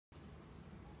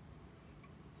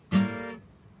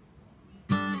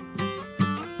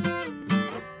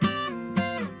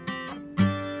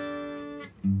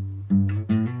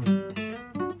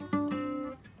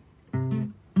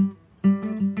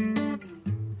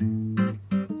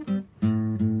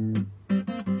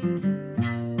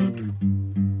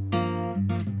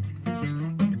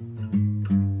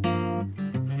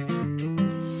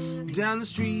Down the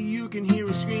street you can hear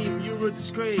her scream, "You're a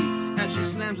disgrace," as she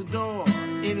slams the door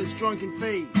in his drunken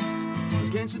face.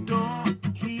 Against the door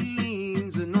he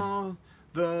leans, and all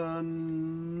the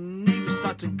neighbors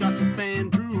start to gossip and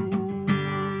drool.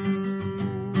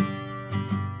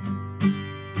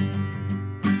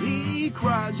 He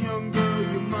cries, "Young girl,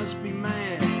 you must be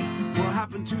mad. What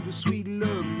happened to the sweet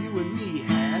love you and me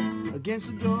had?" Against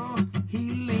the door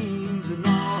he leans, and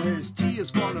all his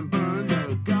tears fall and burn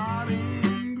the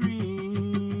garden green.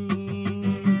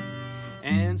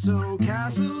 And so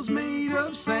castles made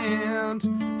of sand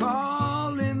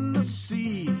fall in the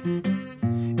sea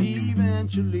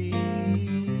eventually.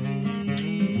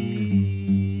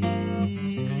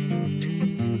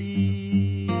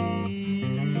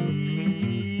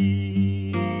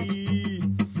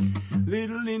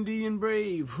 Little Indian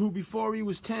brave, who before he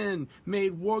was 10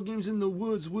 made war games in the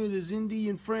woods with his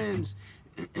Indian friends.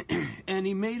 And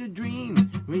he made a dream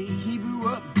when he grew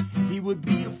up he would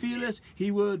be a fearless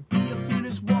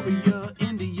warrior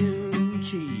Indian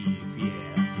chief,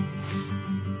 yeah.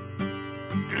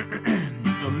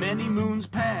 Many moons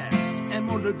passed and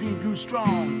more the dream grew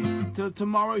strong, till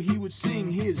tomorrow he would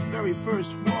sing his very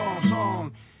first war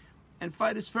song and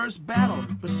fight his first battle,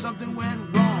 but something went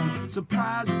wrong.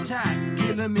 Surprise attack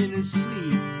killed him in his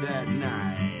sleep that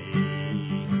night.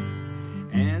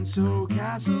 And so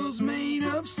castles made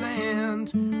of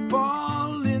sand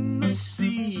fall in the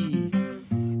sea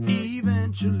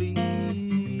eventually.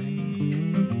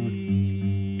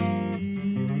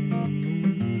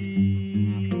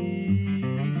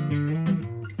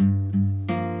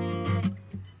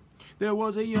 There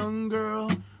was a young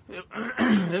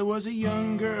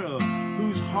girl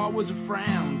whose heart was a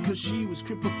frown, 'cause she was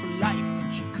crippled for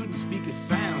life, she couldn't speak a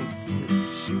sound.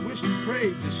 She wished and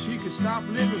prayed that she could stop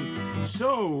living,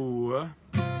 so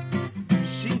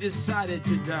she decided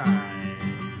to die.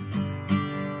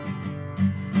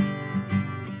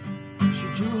 She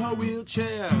drew her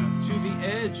wheelchair to the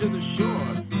edge of the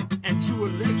shore, and to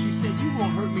her leg she said, "You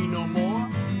won't hurt me no more."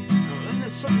 And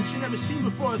there's something she never seen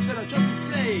before, said I joked to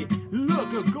say, "Look,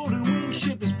 a golden winged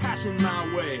ship is passing my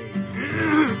way."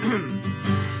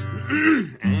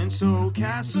 And so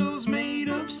castles made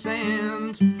of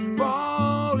sand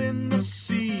fall in the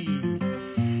sea